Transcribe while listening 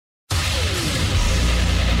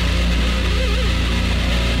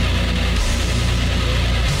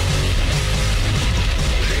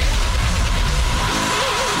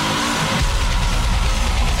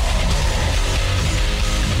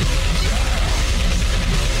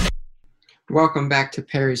Welcome back to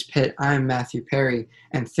Perry's Pit. I'm Matthew Perry,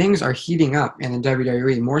 and things are heating up in the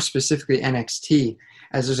WWE, more specifically NXT,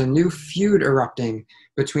 as there's a new feud erupting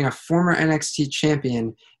between a former NXT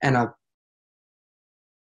champion and a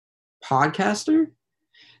podcaster?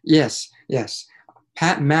 Yes.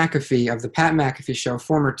 Pat McAfee of the Pat McAfee Show,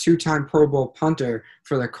 former two-time Pro Bowl punter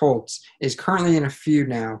for the Colts, is currently in a feud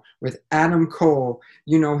now with Adam Cole.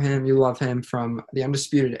 You know him, you love him from the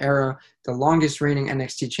Undisputed Era, the longest reigning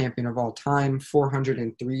NXT champion of all time,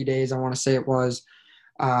 403 days, I want to say it was.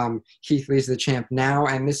 Keith Lee's the champ now,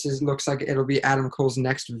 and looks like it'll be Adam Cole's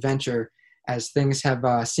next venture as things have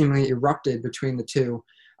seemingly erupted between the two.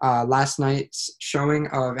 Last night's showing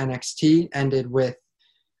of NXT ended with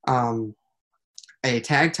a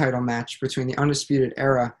tag title match between the Undisputed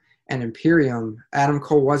Era and Imperium. Adam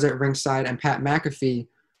Cole was at ringside, and Pat McAfee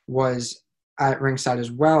was at ringside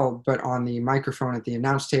as well, but on the microphone at the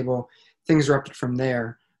announce table. Things erupted from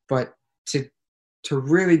there. But to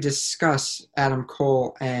really discuss Adam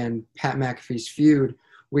Cole and Pat McAfee's feud,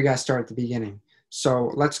 we got to start at the beginning.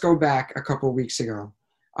 So let's go back a couple weeks ago.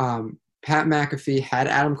 Pat McAfee had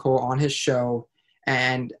Adam Cole on his show,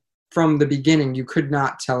 and from the beginning, you could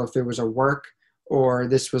not tell if it was a work or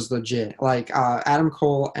this was legit. Adam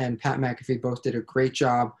Cole and Pat McAfee both did a great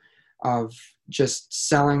job of just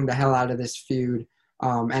selling the hell out of this feud,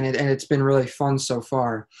 and it's been really fun so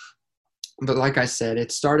far. But like I said,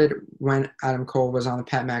 it started when Adam Cole was on the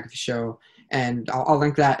Pat McAfee Show, and I'll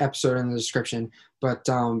link that episode in the description. But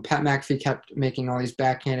Pat McAfee kept making all these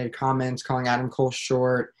backhanded comments, calling Adam Cole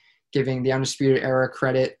short, giving the Undisputed Era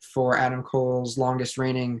credit for Adam Cole's longest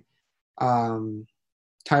reigning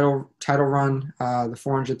title run, the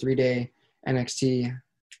 403-day NXT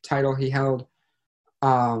title he held.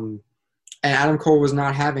 And Adam Cole was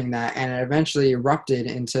not having that, and it eventually erupted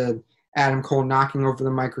into Adam Cole knocking over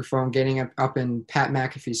the microphone, getting up in Pat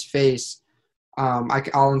McAfee's face.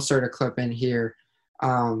 I'll insert a clip in here.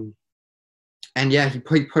 And yeah, he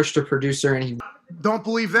pushed a producer, and he... Don't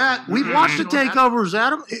believe that. We've watched the takeovers,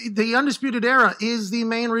 Adam. The Undisputed Era is the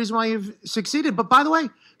main reason why you've succeeded. But by the way,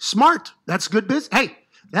 smart. That's good business. Hey,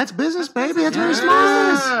 that's business, baby. That's very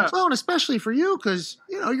smart. Well, and especially for you, because,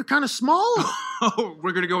 you're kind of small. Oh,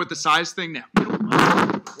 we're going to go with the size thing now.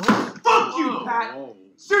 Fuck you, Pat.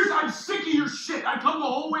 Seriously, I'm sick of your shit. I come the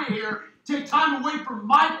whole way here, take time away from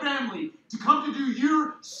my family to come to do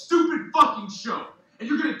your stupid fucking show. And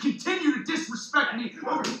you're going to continue to disrespect me.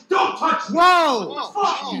 Don't touch me. Whoa.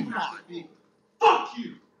 Fuck you, Pat. Fuck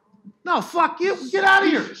you. No, fuck you. Get out of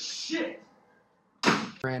here. Shit.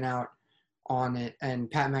 Ran out on it,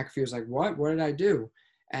 and Pat McAfee was like, what did I do?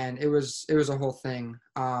 And it was a whole thing.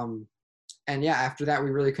 And yeah, after that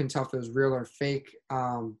we really couldn't tell if it was real or fake.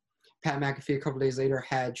 Pat McAfee a couple days later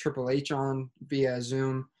had Triple H on via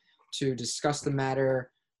Zoom to discuss the matter.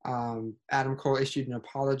 Adam Cole issued an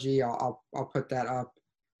apology. I'll put that up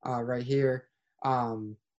right here.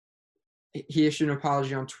 He issued an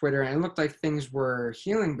apology on Twitter, and it looked like things were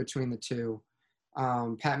healing between the two.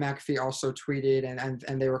 Pat McAfee also tweeted,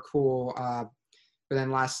 and they were cool. But then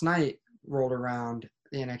last night rolled around,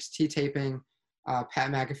 the NXT taping. Pat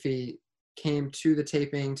McAfee came to the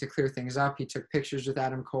taping to clear things up. He took pictures with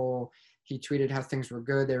Adam Cole. He tweeted how things were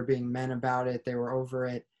good. They were being men about it. They were over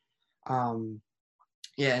it.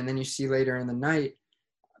 Yeah, and then you see later in the night,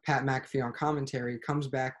 Pat McAfee on commentary comes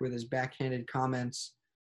back with his backhanded comments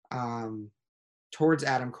towards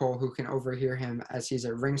Adam Cole, who can overhear him as he's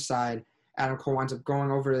at ringside. Adam Cole winds up going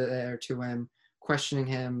over there to him, questioning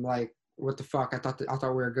him like, "What the fuck? I thought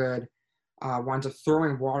we were good." Winds up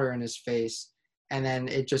throwing water in his face, and then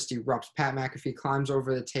it just erupts. Pat McAfee climbs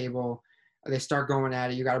over the table. They start going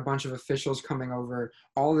at it. You got a bunch of officials coming over.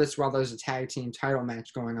 All this while there's a tag team title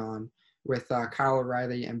match going on with Kyle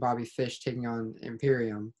O'Reilly and Bobby Fish taking on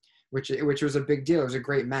Imperium, which was a big deal. It was a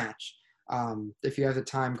great match. If you have the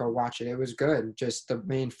time, go watch it. It was good. Just the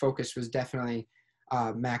main focus was definitely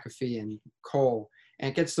McAfee and Cole. And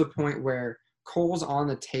it gets to the point where Cole's on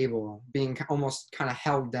the table being almost kind of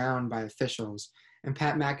held down by officials. And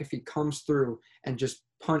Pat McAfee comes through and just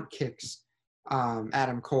punt kicks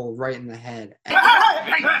Adam Cole right in the head.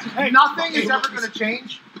 Hey, nothing is ever going to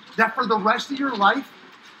change. That for the rest of your life,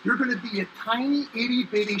 you're going to be a tiny,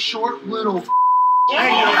 itty-bitty, short, little...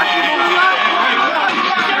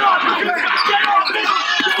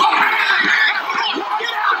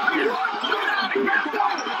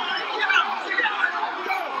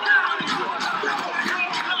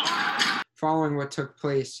 Following what took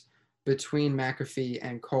place between McAfee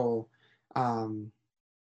and Cole, the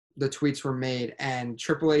tweets were made, and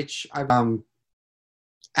Triple H,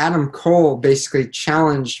 Adam Cole basically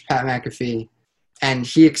challenged Pat McAfee, and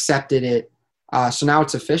he accepted it. So now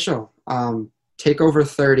it's official. TakeOver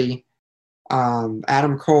 30,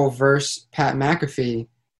 Adam Cole versus Pat McAfee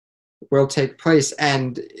will take place.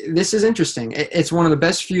 And this is interesting. It's one of the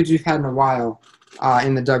best feuds we've had in a while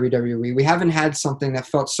in the WWE. We haven't had something that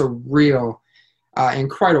felt so real in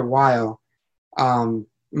quite a while.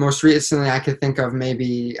 Most recently, I could think of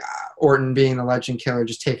maybe Orton being the Legend Killer,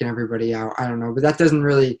 just taking everybody out. I don't know. But that doesn't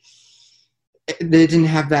really – they didn't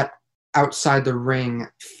have that outside the ring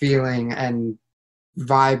feeling and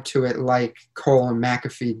vibe to it like Cole and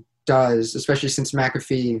McAfee does, especially since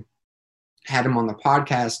McAfee had him on the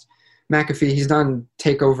podcast. McAfee, he's done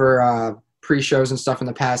TakeOver pre-shows and stuff in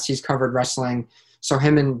the past. He's covered wrestling. So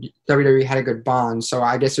him and WWE had a good bond. So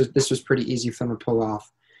I guess this was pretty easy for them to pull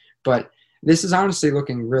off. But this is honestly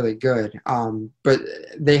looking really good. But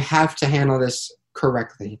they have to handle this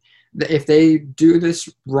correctly. If they do this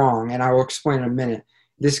wrong, and I will explain in a minute,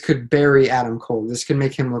 this could bury Adam Cole. This could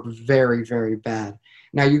make him look very, very bad.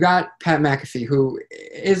 Now you got Pat McAfee, who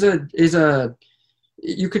is a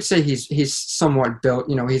you could say he's somewhat built.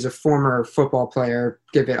 You know, he's a former football player,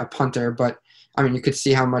 give it a punter, but I mean, you could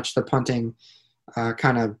see how much the punting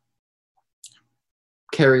kind of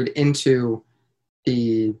carried into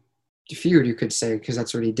the feud, you could say, because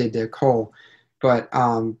that's what he did to Cole. But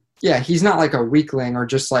yeah, he's not like a weakling or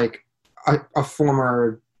just like a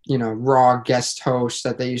former, you know, Raw guest host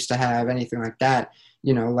that they used to have, anything like that.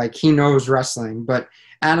 You know, like he knows wrestling. But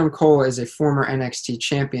Adam Cole is a former NXT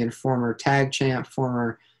champion, former tag champ,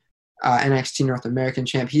 former NXT North American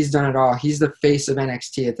champ. He's done it all. He's the face of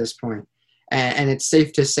NXT at this point. And it's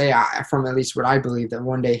safe to say, from at least what I believe, that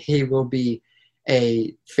one day he will be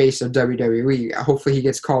a face of WWE. Hopefully he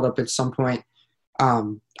gets called up at some point.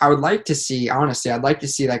 I would like to see, honestly, I'd like to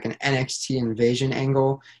see like an NXT invasion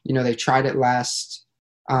angle. You know, they tried it last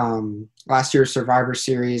year's Survivor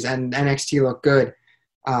Series, and NXT looked good.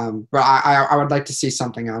 But I would like to see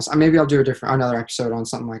something else. Maybe I'll do another episode on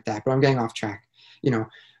something like that, but I'm getting off track. You know,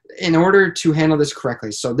 in order to handle this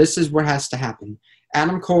correctly, so this is what has to happen.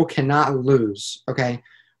 Adam Cole cannot lose, okay?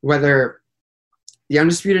 Whether the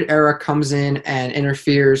Undisputed Era comes in and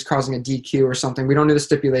interferes, causing a DQ or something. We don't know the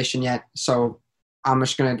stipulation yet, so I'm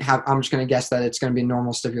just gonna guess that it's gonna be a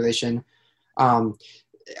normal stipulation.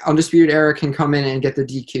 Undisputed Era can come in and get the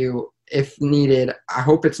DQ if needed. I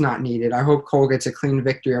hope it's not needed. I hope Cole gets a clean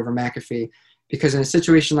victory over McAfee, because in a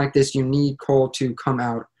situation like this, you need Cole to come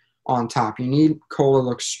out on top. You need Cole to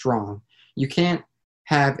look strong. You can't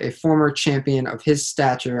have a former champion of his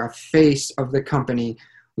stature, a face of the company,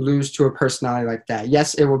 lose to a personality like that.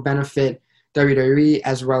 Yes, it will benefit WWE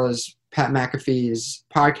as well as Pat McAfee's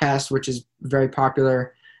podcast, which is very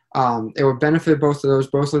popular. It will benefit both of those.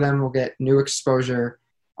 Both of them will get new exposure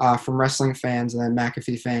from wrestling fans and then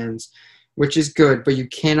McAfee fans, which is good, but you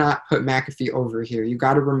cannot put McAfee over here. You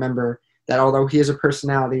got to remember that although he is a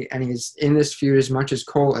personality and he's in this feud as much as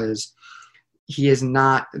Cole is, he is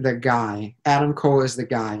not the guy. Adam Cole is the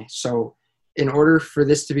guy. So in order for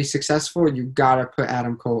this to be successful, you got to put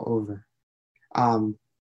Adam Cole over.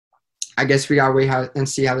 I guess we got to wait and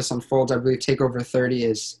see how this unfolds. I believe TakeOver 30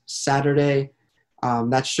 is Saturday.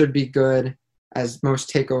 That should be good, as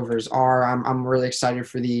most takeovers are. I'm really excited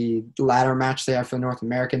for the ladder match they have for the North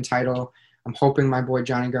American title. I'm hoping my boy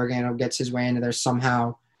Johnny Gargano gets his way into there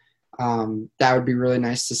somehow. That would be really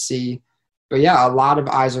nice to see. But yeah, a lot of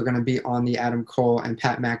eyes are going to be on the Adam Cole and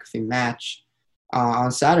Pat McAfee match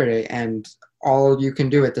on Saturday. And all you can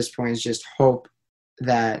do at this point is just hope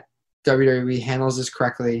that WWE handles this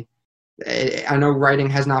correctly. I know writing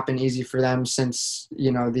has not been easy for them since,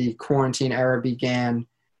 you know, the quarantine era began.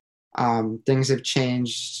 Things have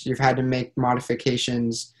changed. You've had to make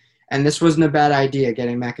modifications. And this wasn't a bad idea,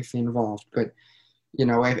 getting McAfee involved. But, you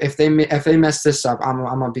know, if they mess this up, I'm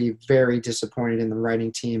going to be very disappointed in the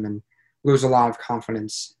writing team and lose a lot of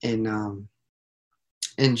confidence in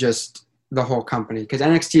just the whole company. Because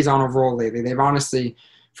NXT is on a roll lately. They've honestly,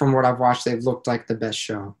 from what I've watched, they've looked like the best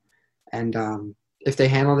show. And if they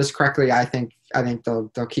handle this correctly, I think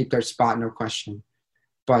they'll keep their spot, no question.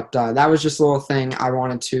 But that was just a little thing I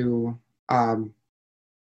wanted to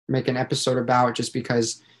make an episode about, just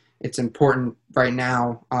because it's important right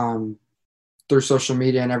now through social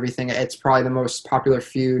media and everything. It's probably the most popular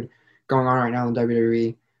feud going on right now in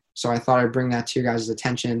WWE. So I thought I'd bring that to you guys'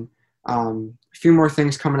 attention. A few more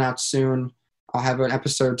things coming out soon. I'll have an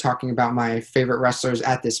episode talking about my favorite wrestlers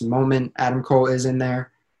at this moment. Adam Cole is in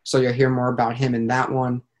there, so you'll hear more about him in that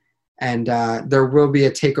one. And there will be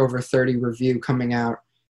a TakeOver 30 review coming out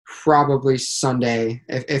probably Sunday.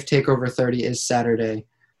 If TakeOver 30 is Saturday,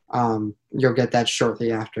 you'll get that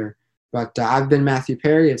shortly after. But I've been Matthew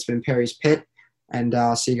Perry. It's been Perry's Pit, and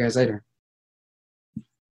I'll see you guys later.